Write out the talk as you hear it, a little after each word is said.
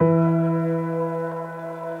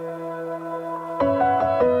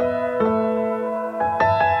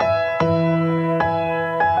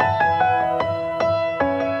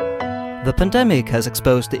Pandemic has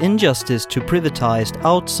exposed the injustice to privatized,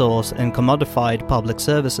 outsourced and commodified public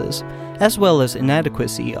services, as well as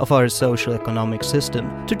inadequacy of our socio-economic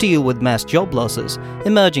system to deal with mass job losses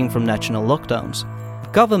emerging from national lockdowns.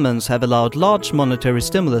 Governments have allowed large monetary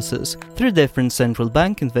stimuluses through different central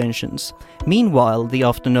bank interventions. Meanwhile, the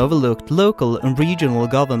often overlooked local and regional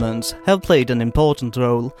governments have played an important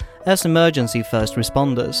role as emergency first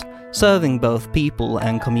responders, serving both people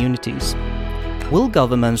and communities. Will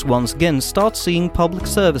governments once again start seeing public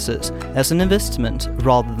services as an investment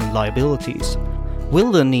rather than liabilities?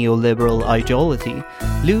 Will the neoliberal ideology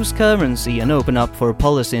lose currency and open up for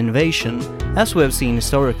policy innovation, as we have seen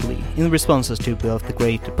historically in responses to both the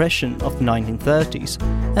Great Depression of the 1930s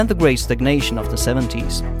and the Great Stagnation of the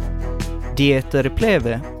 70s? Dieter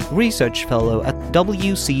Plehwe, research fellow at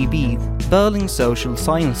WCB, Berlin Social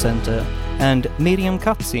Science Center, and Mirjam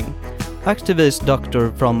Katzin, activist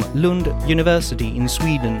doctor from Lund University in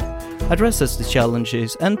Sweden, addresses the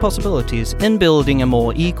challenges and possibilities in building a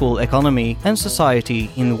more equal economy and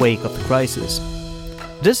society in the wake of the crisis.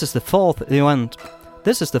 This is the fourth event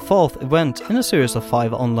in a series of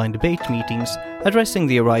 5 online debate meetings addressing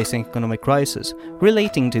the arising economic crisis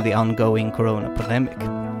relating to the ongoing corona pandemic.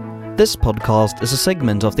 This podcast is a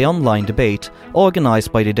segment of the online debate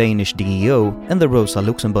organized by the Danish DEO and the Rosa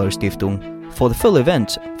Luxemburg Stiftung. For the full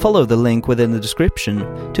event, follow the link within the description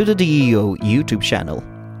to the DEO YouTube channel.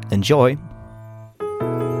 Enjoy!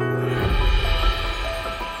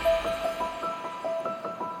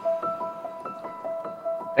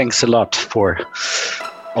 Thanks a lot for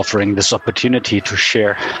offering this opportunity to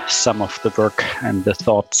share some of the work and the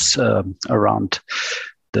thoughts around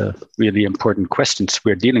the really important questions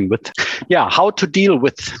we're dealing with. Yeah, how to deal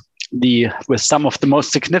with some of the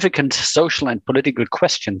most significant social and political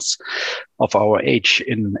questions of our age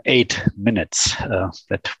in 8 minutes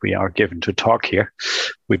that we are given to talk here.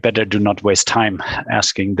 We better do not waste time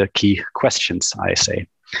asking the key questions, I say.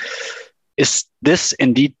 Is this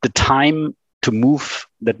indeed the time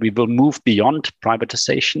that we will move beyond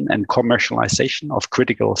privatization and commercialization of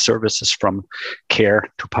critical services, from care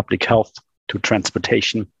to public health to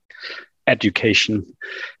transportation, education,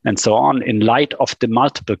 and so on, in light of the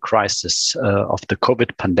multiple crises of the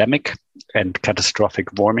COVID pandemic and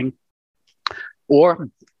catastrophic warming? Or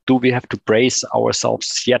do we have to brace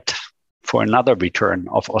ourselves yet for another return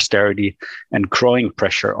of austerity and growing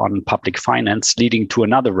pressure on public finance, leading to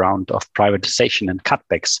another round of privatization and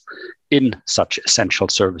cutbacks in such essential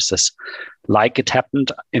services, like it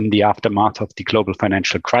happened in the aftermath of the global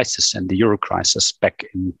financial crisis and the euro crisis back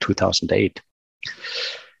in 2008?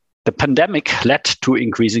 The pandemic led to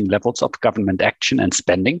increasing levels of government action and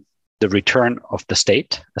spending, the return of the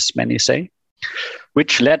state, as many say,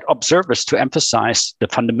 which led observers to emphasize the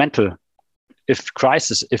fundamental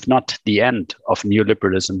crisis, if not the end of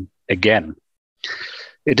neoliberalism again.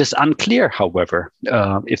 It is unclear, however,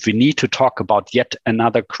 if we need to talk about yet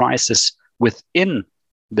another crisis within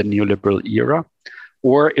the neoliberal era,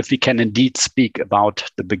 or if we can indeed speak about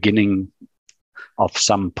the beginning of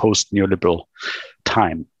some post-neoliberal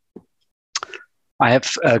time. I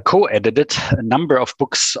have co-edited a number of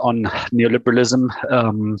books on neoliberalism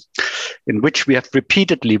in which we have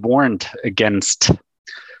repeatedly warned against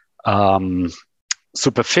somewhat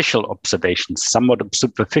superficial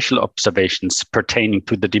observations pertaining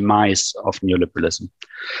to the demise of neoliberalism.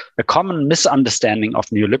 A common misunderstanding of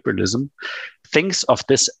neoliberalism thinks of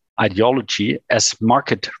this ideology as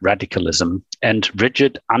market radicalism and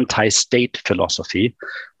rigid anti-state philosophy,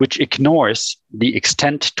 which ignores the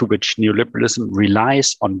extent to which neoliberalism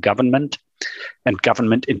relies on government and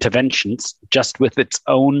government interventions just with its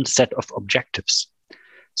own set of objectives.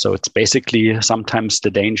 So it's basically sometimes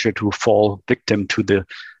the danger to fall victim to the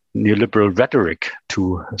neoliberal rhetoric,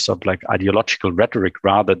 to sort of like ideological rhetoric,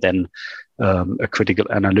 rather than a critical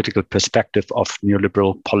analytical perspective of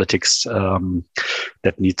neoliberal politics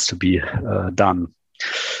that needs to be done.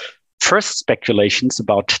 First speculations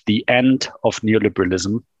about the end of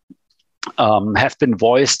neoliberalism have been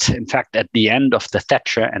voiced, in fact, at the end of the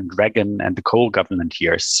Thatcher and Reagan and the Kohl government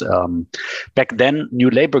years. Back then, new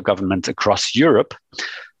Labour governments across Europe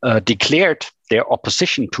declared their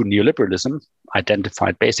opposition to neoliberalism,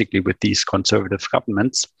 identified basically with these conservative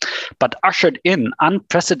governments, but ushered in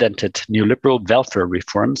unprecedented neoliberal welfare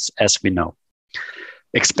reforms, as we know.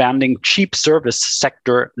 Expanding cheap service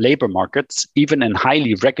sector labor markets, even in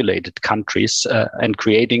highly regulated countries, and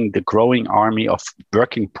creating the growing army of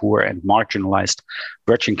working poor and marginalized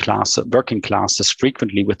working classes,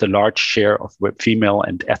 frequently with a large share of female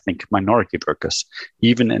and ethnic minority workers,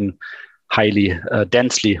 even in highly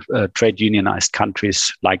densely trade unionized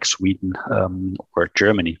countries like Sweden or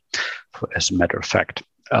Germany, as a matter of fact.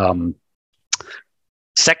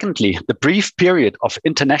 Secondly, the brief period of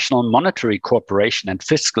international monetary cooperation and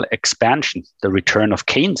fiscal expansion, the return of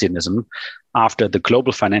Keynesianism after the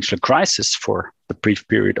global financial crisis for the brief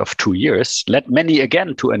period of 2 years, led many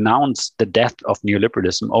again to announce the death of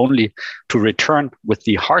neoliberalism, only to return with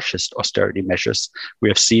the harshest austerity measures we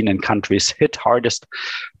have seen in countries hit hardest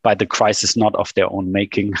by the crisis not of their own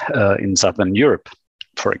making in Southern Europe,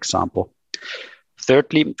 for example.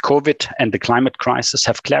 Thirdly, COVID and the climate crisis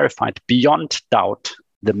have clarified beyond doubt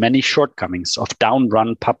the many shortcomings of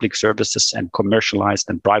down-run public services and commercialized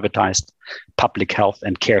and privatized public health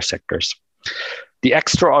and care sectors. The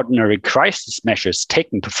extraordinary crisis measures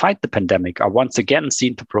taken to fight the pandemic are once again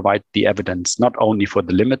seen to provide the evidence not only for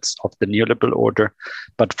the limits of the neoliberal order,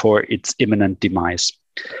 but for its imminent demise.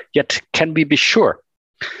 Yet, can we be sure?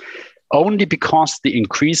 Only because the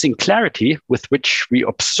increasing clarity with which we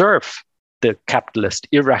observe the capitalist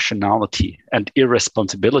irrationality and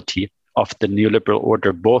irresponsibility of the neoliberal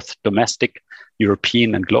order, both domestic,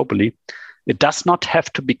 European, and globally, it does not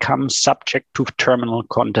have to become subject to terminal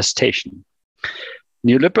contestation.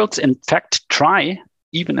 Neoliberals, in fact, try,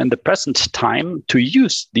 even in the present time, to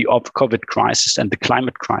use the COVID crisis and the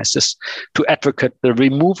climate crisis to advocate the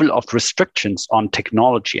removal of restrictions on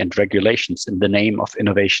technology and regulations in the name of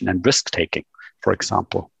innovation and risk-taking, for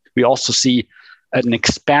example. We also see an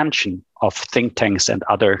expansion of think tanks and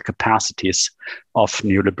other capacities of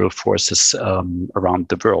neoliberal forces around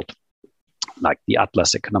the world, like the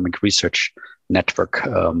Atlas Economic Research Network,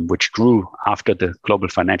 which grew after the global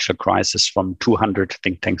financial crisis from 200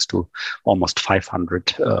 think tanks to almost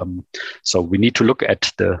 500. So we need to look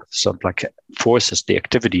at the sort of like forces, the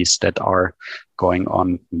activities that are going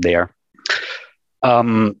on there.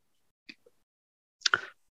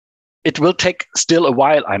 It will take still a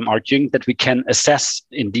while, I'm arguing, that we can assess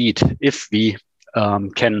indeed if we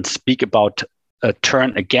can speak about a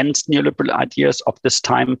turn against neoliberal ideas of this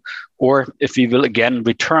time, or if we will again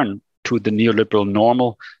return to the neoliberal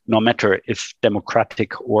normal, no matter if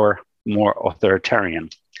democratic or more authoritarian.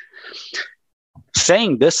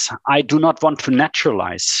 Saying this, I do not want to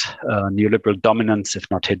naturalize neoliberal dominance, if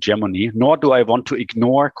not hegemony, nor do I want to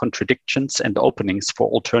ignore contradictions and openings for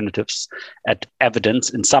alternatives at evidence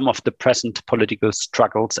in some of the present political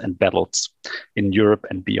struggles and battles in Europe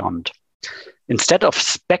and beyond. Instead of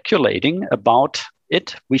speculating about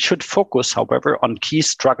it, we should focus, however, on key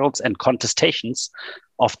struggles and contestations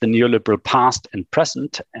of the neoliberal past and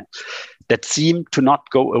present that seem to not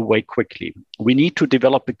go away quickly. We need to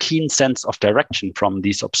develop a keen sense of direction from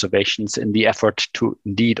these observations in the effort to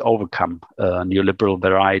indeed overcome neoliberal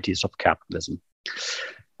varieties of capitalism.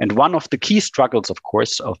 And one of the key struggles, of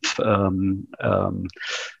course, of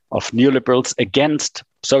neoliberals against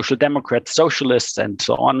social democrats, socialists, and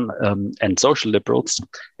so on, and social liberals,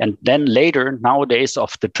 and then later, nowadays,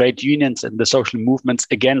 of the trade unions and the social movements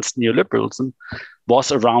against neoliberalism,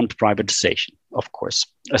 was around privatization, of course.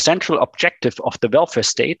 A central objective of the welfare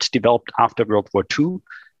state developed after World War II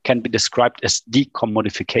can be described as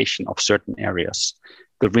decommodification of certain areas,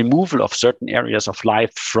 the removal of certain areas of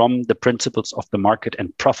life from the principles of the market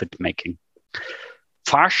and profit making.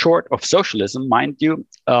 Far short of socialism, mind you,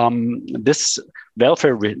 these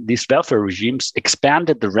welfare regimes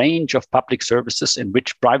expanded the range of public services in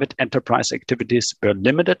which private enterprise activities were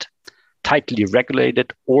limited, tightly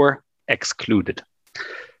regulated, or excluded.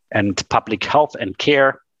 And public health and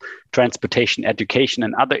care, transportation, education,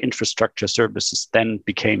 and other infrastructure services then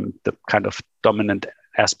became the kind of dominant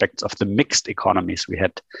aspects of the mixed economies we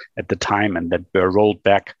had at the time, and that were rolled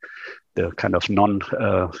back. The kind of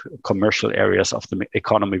non-commercial areas of the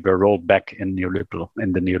economy were rolled back in the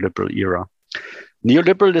neoliberal era.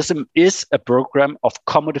 Neoliberalism is a program of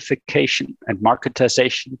commodification and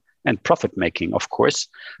marketization and profit-making, of course,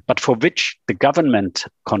 but for which the government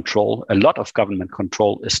control, a lot of government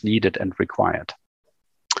control is needed and required.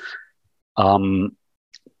 I'm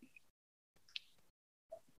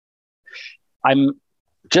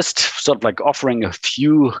just sort of like offering a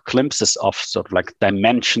few glimpses of sort of like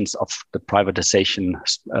dimensions of the privatization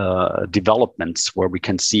developments, where we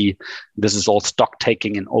can see this is all stock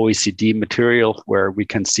taking in OECD material, where we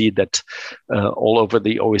can see that all over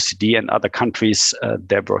the OECD and other countries,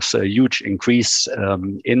 there was a huge increase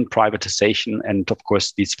in privatization. And of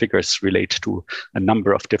course, these figures relate to a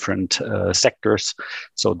number of different sectors.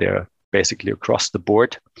 So they're basically across the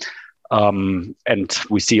board. And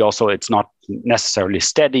we see also it's not necessarily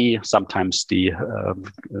steady. Sometimes the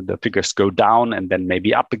figures go down and then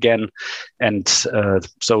maybe up again. And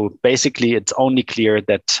so basically it's only clear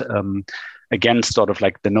that, again, sort of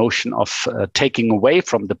like the notion of taking away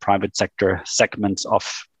from the private sector segments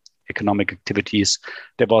of economic activities,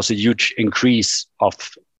 there was a huge increase of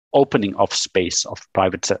opening of space of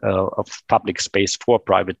public space for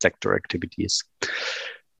private sector activities.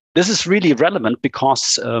 This is really relevant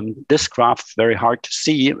because this graph, very hard to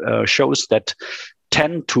see, shows that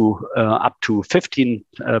 10 to up to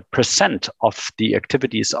 15% of the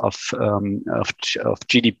activities of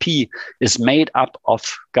GDP is made up of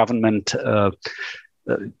government,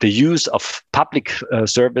 the use of public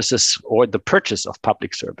services or the purchase of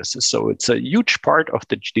public services. So it's a huge part of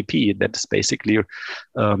the GDP that is basically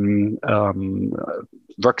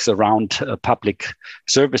works around public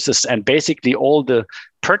services, and basically all the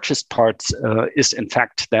purchased parts is in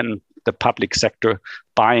fact then the public sector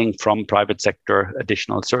buying from private sector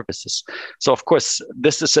additional services. So of course,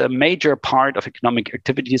 this is a major part of economic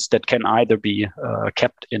activities that can either be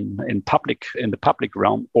kept in the public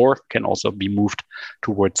realm, or can also be moved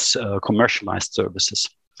towards commercialized services.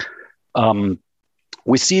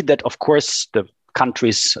 We see that, of course, the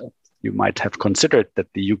countries you might have considered, that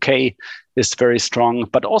the UK is very strong,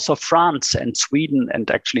 but also France and Sweden. And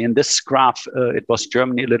actually in this graph, it was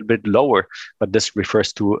Germany a little bit lower, but this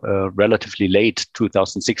refers to a relatively late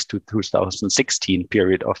 2006 to 2016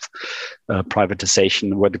 period of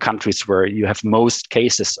privatization, where the countries where you have most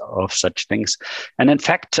cases of such things. And in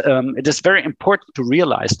fact, it is very important to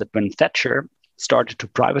realize that when Thatcher started to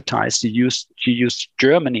privatize, she used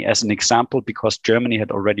Germany as an example, because Germany had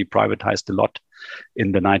already privatized a lot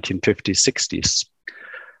in the 1950s,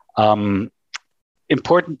 60s.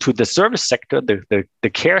 Important to the service sector, the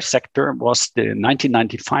care sector, was the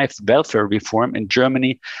 1995 welfare reform in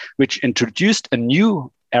Germany, which introduced a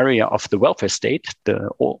new area of the welfare state, the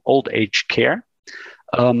old age care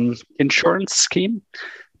insurance scheme.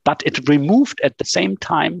 But it removed at the same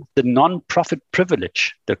time the non-profit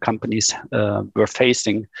privilege the companies were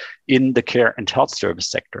facing in the care and health service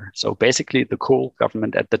sector. So basically, the Kohl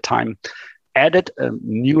government at the time added a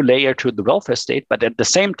new layer to the welfare state, but at the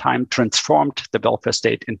same time transformed the welfare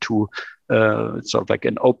state into sort of like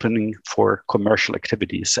an opening for commercial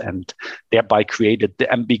activities, and thereby created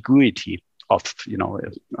the ambiguity of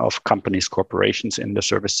companies, corporations in the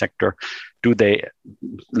service sector. Do they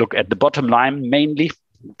look at the bottom line mainly,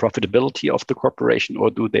 profitability of the corporation,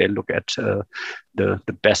 or do they look at the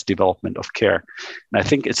best development of care? And I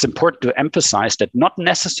think it's important to emphasize that not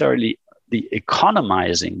necessarily the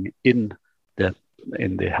economizing in the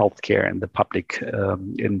healthcare and the public,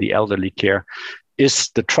 in the elderly care,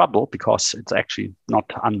 is the trouble, because it's actually not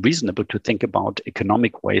unreasonable to think about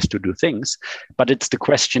economic ways to do things, but it's the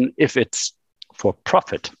question if it's for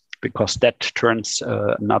profit, because that turns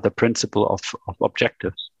another principle of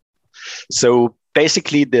objectives. So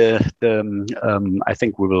basically, I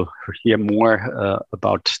think we will hear more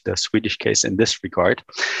about the Swedish case in this regard.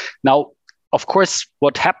 Now, of course,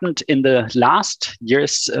 what happened in the last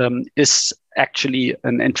years is actually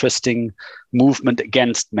an interesting movement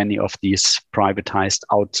against many of these privatized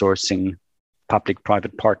outsourcing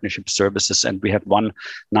public-private partnership services. And we have one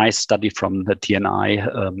nice study from the TNI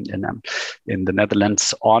in the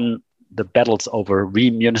Netherlands on the battles over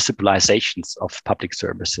remunicipalizations of public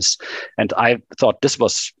services. And I thought this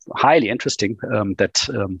was highly interesting, that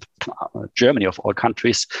Germany, of all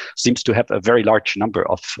countries, seems to have a very large number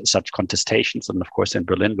of such contestations. And of course, in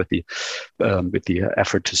Berlin, with the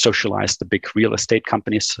effort to socialize the big real estate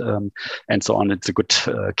companies and so on, it's a good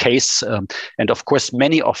case. And of course,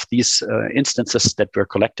 many of these instances that were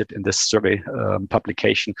collected in this survey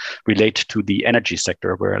publication relate to the energy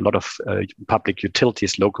sector, where a lot of public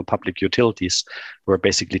utilities, local public utilities, were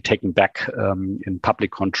basically taken back in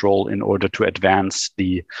public control in order to advance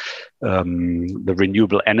the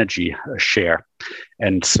renewable energy share.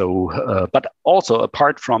 And so, but also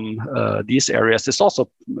apart from these areas, there's also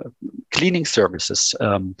cleaning services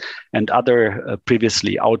and other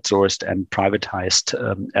previously outsourced and privatized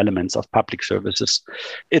elements of public services.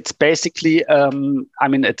 It's basically,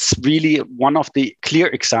 it's really one of the clear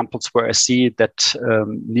examples where I see that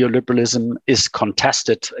neoliberalism is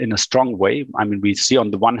contested in a strong way. I mean, we see on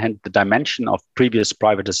the one hand the dimension of previous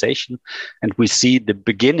privatization, and we see the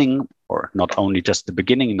beginning, or not only just the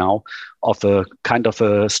beginning now, of a kind of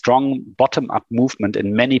a strong bottom-up movement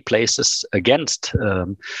in many places against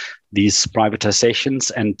these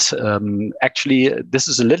privatizations. And actually, this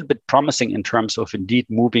is a little bit promising in terms of indeed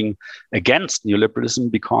moving against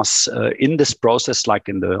neoliberalism, because in this process, like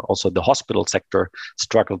in also the hospital sector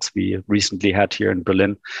struggles we recently had here in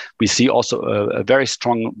Berlin, we see also a very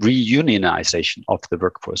strong reunionization of the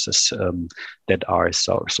workforces that are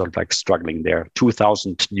sort of like struggling there.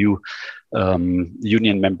 2,000 new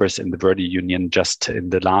union members in the Verdi union just in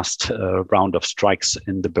the last round of strikes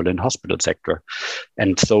in the Berlin hospital sector.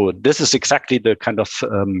 And so this is exactly the kind of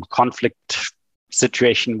conflict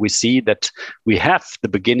situation, we see that we have the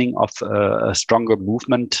beginning of a stronger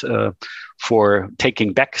movement for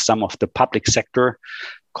taking back some of the public sector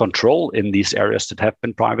control in these areas that have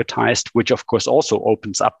been privatized, which of course also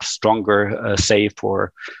opens up stronger say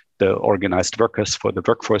for the organized workers, for the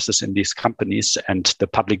workforces in these companies, and the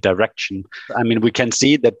public direction. I mean, we can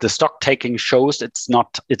see that the stock taking shows it's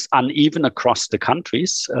uneven across the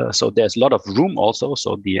countries. So there's a lot of room also.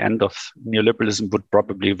 So the end of neoliberalism would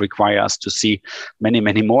probably require us to see many,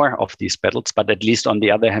 many more of these battles. But at least on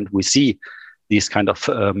the other hand, we see these kind of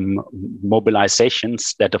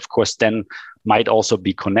mobilizations that, of course, then might also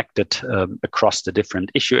be connected across the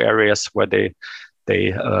different issue areas where they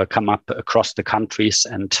come up across the countries,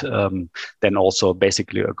 and then also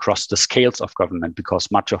basically across the scales of government, because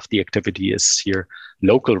much of the activity is here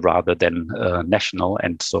local rather than national.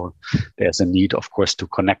 And so there's a need, of course, to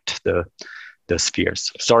connect the spheres.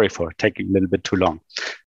 Sorry for taking a little bit too long.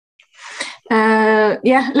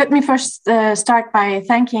 Let me first start by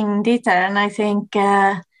thanking Dieter. And I think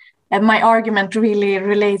my argument really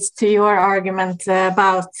relates to your argument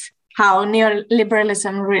about how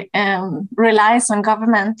neoliberalism relies on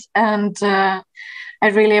government. And I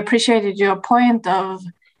really appreciated your point of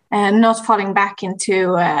not falling back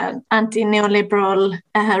into anti-neoliberal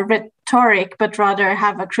rhetoric, but rather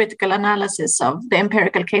have a critical analysis of the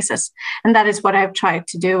empirical cases. And that is what I've tried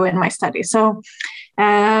to do in my study. So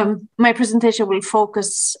my presentation will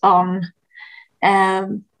focus on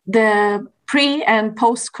the pre- and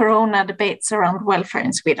post-corona debates around welfare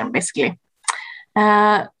in Sweden, basically.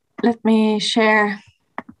 Let me share.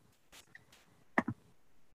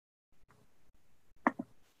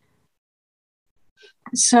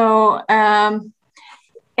 So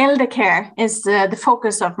elder care is the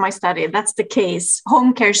focus of my study. That's the case,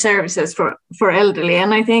 home care services for elderly.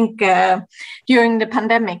 And I think during the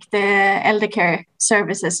pandemic, the elder care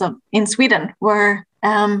services in Sweden were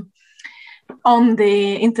on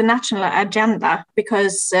the international agenda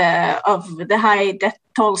because of the high death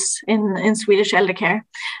tolls in Swedish elder care.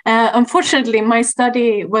 Unfortunately, my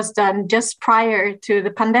study was done just prior to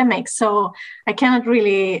the pandemic, so I cannot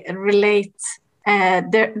really relate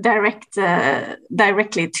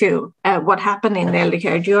directly to what happened in the elder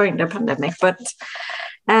care during the pandemic. But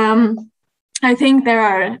I think there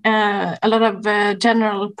are a lot of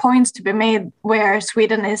general points to be made where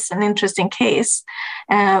Sweden is an interesting case,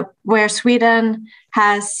 where Sweden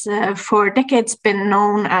has for decades been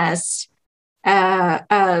known as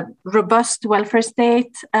a robust welfare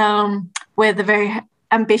state with very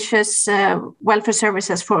ambitious welfare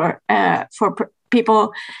services for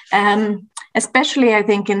people, especially I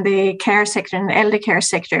think in the care sector, in the elder care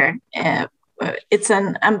sector. It's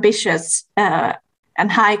an ambitious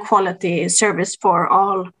and high quality service for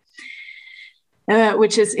all,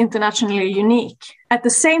 which is internationally unique. At the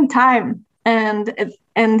same time,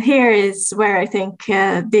 and here is where I think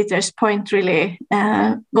Dieter's point really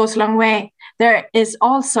goes a long way. There is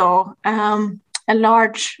also a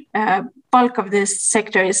large bulk of this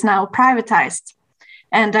sector is now privatized.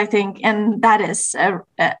 And I think, and that is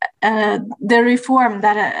the reform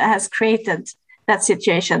that has created that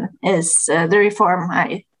situation is the reform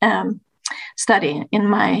I study in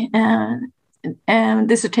my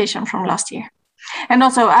dissertation from last year. And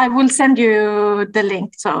also I will send you the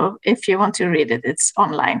link. So if you want to read it, it's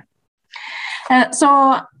online.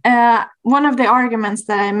 So one of the arguments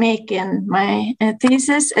that I make in my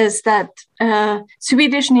thesis is that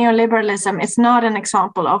Swedish neoliberalism is not an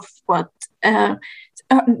example of what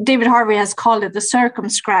David Harvey has called it the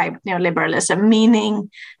circumscribed neoliberalism, meaning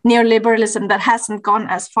neoliberalism that hasn't gone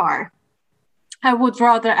as far. I would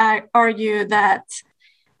rather argue that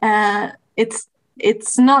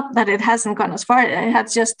it's not that it hasn't gone as far, it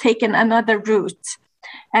has just taken another route.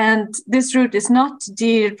 And this route is not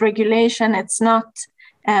deregulation, it's not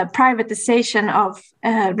privatization of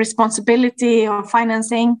responsibility or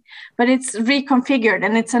financing, but it's reconfigured,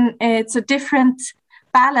 and it's a different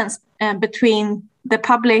balance between the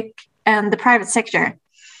public and the private sector.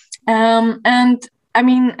 And I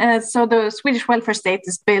mean, so the Swedish welfare state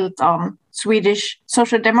is built on Swedish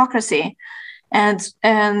social democracy, and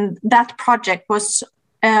that project was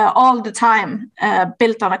all the time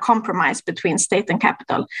built on a compromise between state and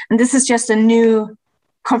capital. And this is just a new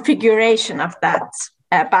configuration of that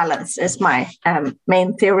balance, is my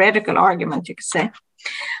main theoretical argument, you could say.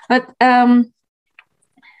 But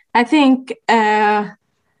I think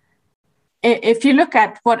if you look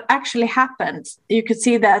at what actually happened, you could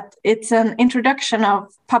see that it's an introduction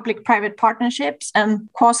of public-private partnerships and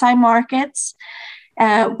quasi-markets,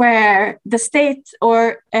 where the state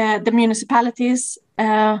or the municipalities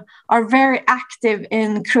are very active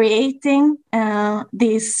in creating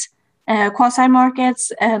these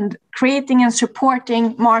quasi-markets, and creating and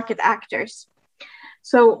supporting market actors.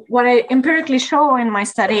 So what I empirically show in my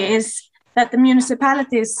study is that the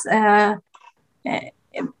municipalities that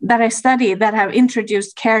I study that have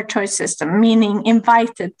introduced care choice system, meaning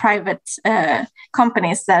invited private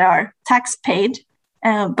companies that are tax paid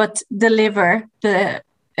but deliver the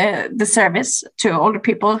service to older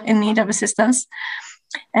people in need of assistance.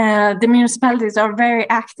 The municipalities are very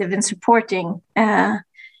active in supporting.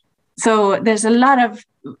 So there's a lot of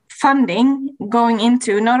funding going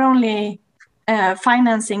into not only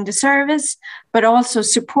financing the service, but also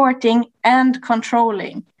supporting and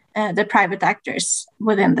controlling the private actors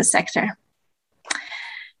within the sector.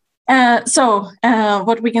 So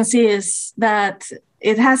what we can see is that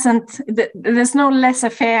it hasn't, there's no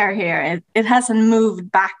laissez-faire here. It hasn't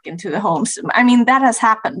moved back into the homes. I mean, that has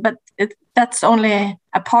happened, but that's only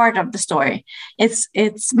a part of the story.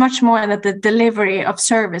 It's much more that the delivery of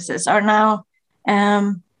services are now,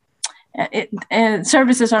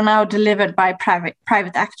 services are now delivered by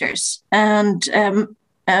private actors. And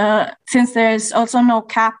since there is also no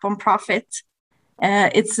cap on profit,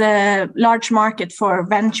 it's a large market for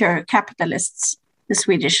venture capitalists, the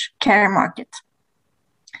Swedish care market.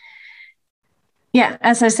 Yeah,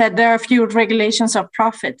 as I said, there are few regulations of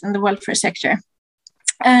profit in the welfare sector.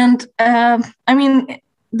 And I mean,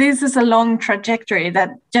 this is a long trajectory that,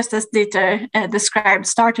 just as Dieter described,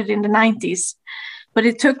 started in the 90s, but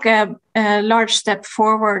it took a large step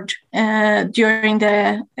forward during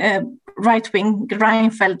the right-wing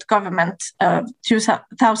Reinfeldt government of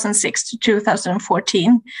 2006 to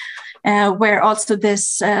 2014, where also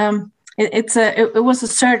this, it was a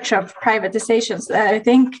surge of privatizations that I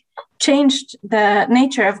think changed the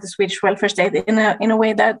nature of the Swedish welfare state in a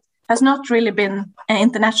way that has not really been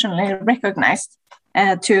internationally recognized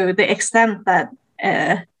to the extent that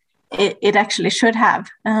it actually should have,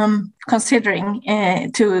 considering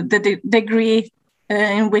to the degree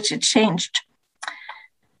in which it changed.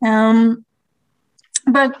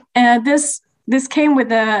 But this came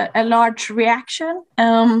with a large reaction,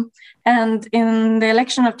 and in the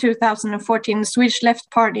election of 2014, the Swedish Left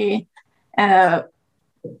Party,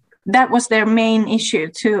 that was their main issue,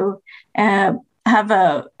 to have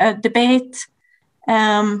a debate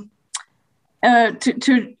to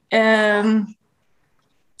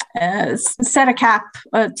set a cap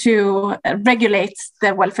to regulate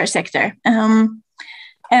the welfare sector.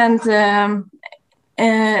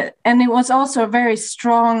 And it was also a very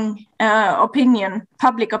strong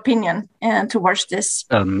public opinion towards this.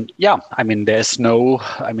 Yeah, I mean,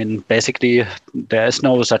 basically, there is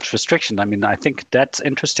no such restriction. I mean, I think that's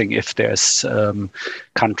interesting if there's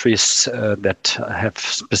countries that have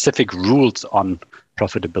specific rules on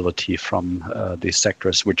profitability from these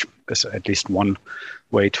sectors, which is at least one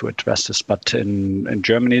way to address this. But in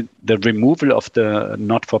Germany, the removal of the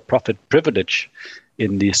not-for-profit privilege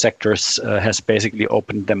in these sectors has basically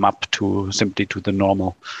opened them up to simply to the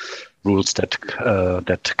normal rules that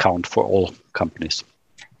count for all companies.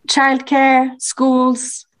 Childcare,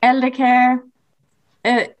 schools, elder care.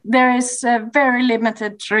 There is very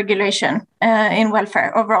limited regulation in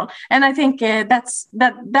welfare overall, and I think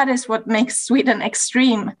that is what makes Sweden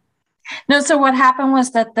extreme. No, so what happened was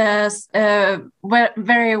that the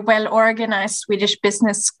very well organized Swedish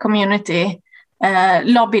business community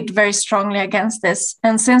lobbied very strongly against this,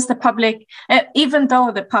 and since the public, even though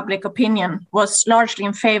the public opinion was largely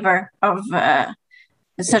in favor of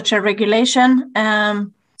such a regulation,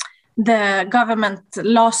 the government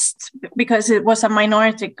lost because it was a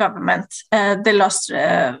minority government. They lost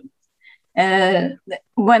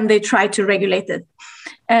when they tried to regulate it,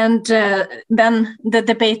 and then the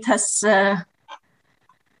debate has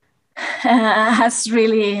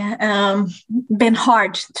really been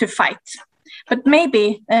hard to fight. But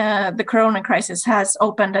maybe the corona crisis has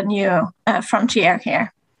opened a new frontier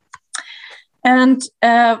here. And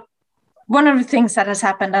one of the things that has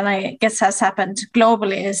happened, and I guess has happened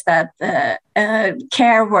globally, is that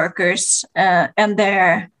care workers and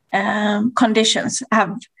their conditions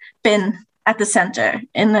have been at the center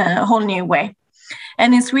in a whole new way.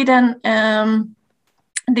 And in Sweden,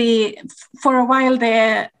 for a while,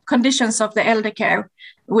 the conditions of the elder care,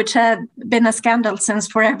 which had been a scandal since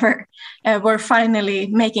forever, were finally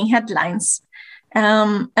making headlines.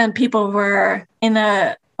 And people were in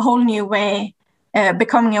a whole new way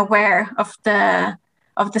becoming aware of the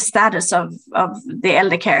status of the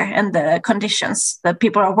elder care and the conditions that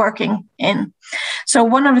people are working in. So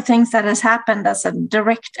one of the things that has happened as a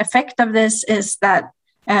direct effect of this is that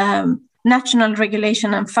national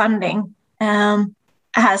regulation and funding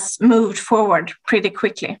has moved forward pretty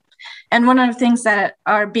quickly. And one of the things that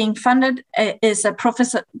are being funded is a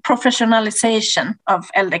professionalization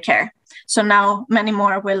of elder care. So now many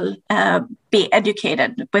more will be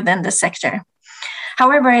educated within the sector.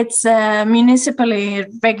 However, it's municipally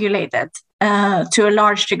regulated to a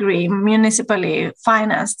large degree, municipally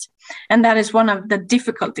financed. And that is one of the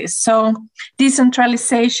difficulties. So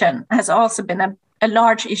decentralization has also been a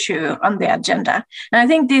large issue on the agenda. And I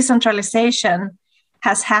think decentralization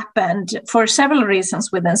has happened for several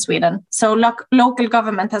reasons within Sweden. So local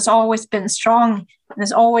government has always been strong.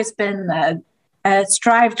 There's always been a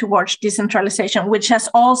strive towards decentralization, which has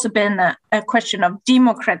also been a question of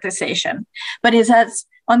democratization. But it has,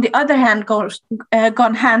 on the other hand,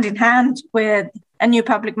 gone hand in hand with a new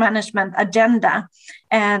public management agenda.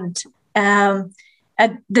 And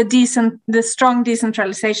the strong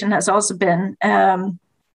decentralization has also been a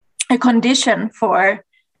condition for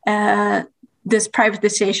this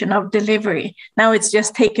privatization of delivery. Now it's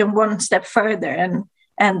just taken one step further,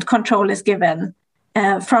 and control is given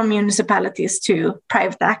from municipalities to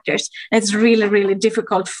private actors. It's really, really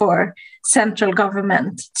difficult for central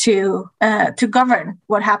government to govern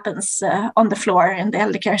what happens on the floor in the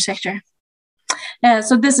elder care sector.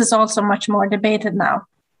 So this is also much more debated now.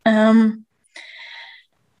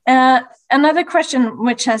 Another question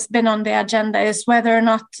which has been on the agenda is whether or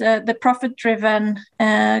not the profit-driven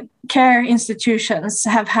care institutions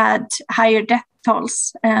have had higher death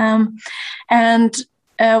tolls. And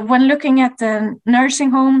when looking at the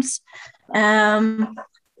nursing homes,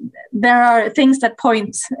 there are things that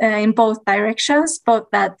point in both directions, both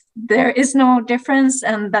that there is no difference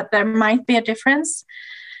and that there might be a difference.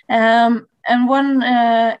 And one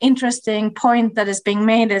interesting point that is being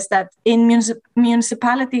made is that in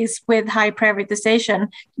municipalities with high privatization,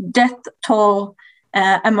 death toll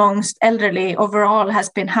amongst elderly overall has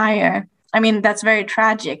been higher. I mean, that's very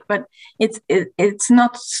tragic, but it's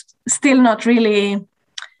not still not really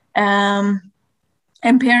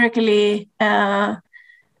empirically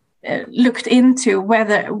looked into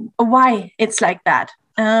why it's like that.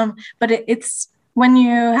 But it's when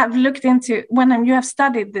you have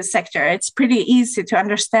studied this sector, it's pretty easy to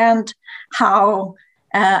understand how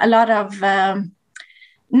a lot of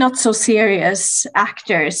not so serious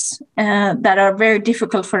actors that are very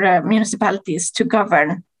difficult for the municipalities to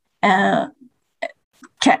govern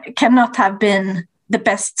cannot have been the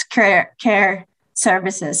best care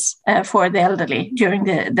services for the elderly during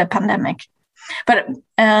the pandemic. But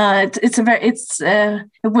it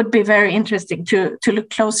would be very interesting to look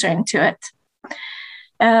closer into it.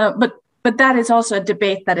 But that is also a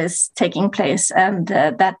debate that is taking place, and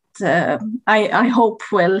that I hope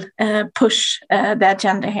will push the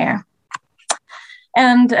agenda here.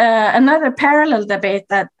 And another parallel debate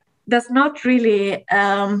that does not really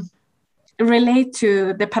relate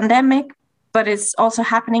to the pandemic, but is also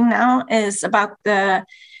happening now, is about the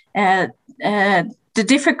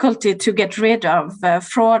difficulty to get rid of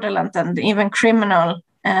fraudulent and even criminal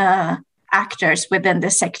actors within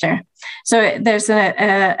this sector. So there's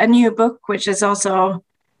a new book, which is also,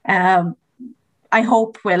 I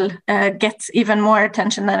hope will get even more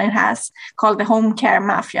attention than it has, called The Home Care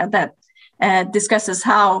Mafia, that discusses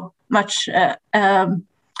how much the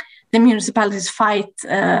municipalities fight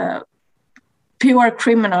pure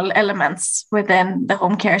criminal elements within the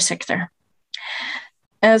home care sector.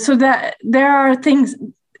 So that there are things,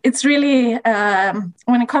 it's really,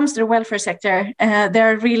 when it comes to the welfare sector,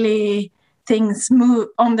 there are really things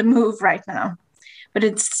on the move right now. But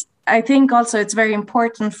I think also it's very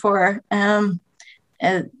important for the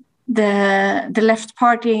left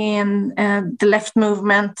party and the left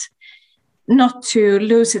movement not to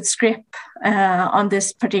lose its grip on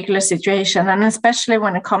this particular situation, and especially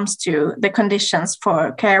when it comes to the conditions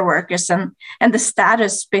for care workers and the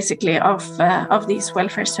status, basically, of these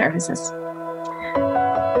welfare services.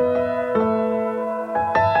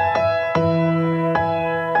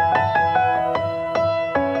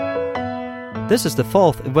 This is the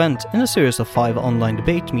fourth event in a series of 5 online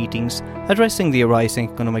debate meetings addressing the arising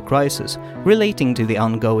economic crisis relating to the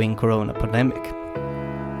ongoing corona pandemic.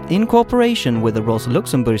 In cooperation with the Rosa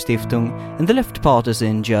Luxemburg Stiftung and the left parties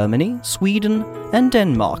in Germany, Sweden and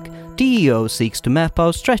Denmark, DEO seeks to map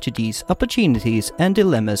out strategies, opportunities and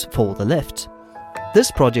dilemmas for the left.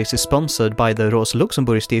 This project is sponsored by the Rosa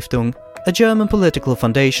Luxemburg Stiftung, a German political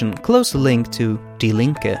foundation closely linked to Die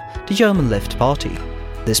Linke, the German left party.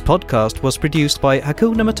 This podcast was produced by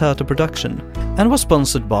Hakuna Matata Production and was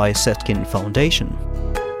sponsored by Setkin Foundation.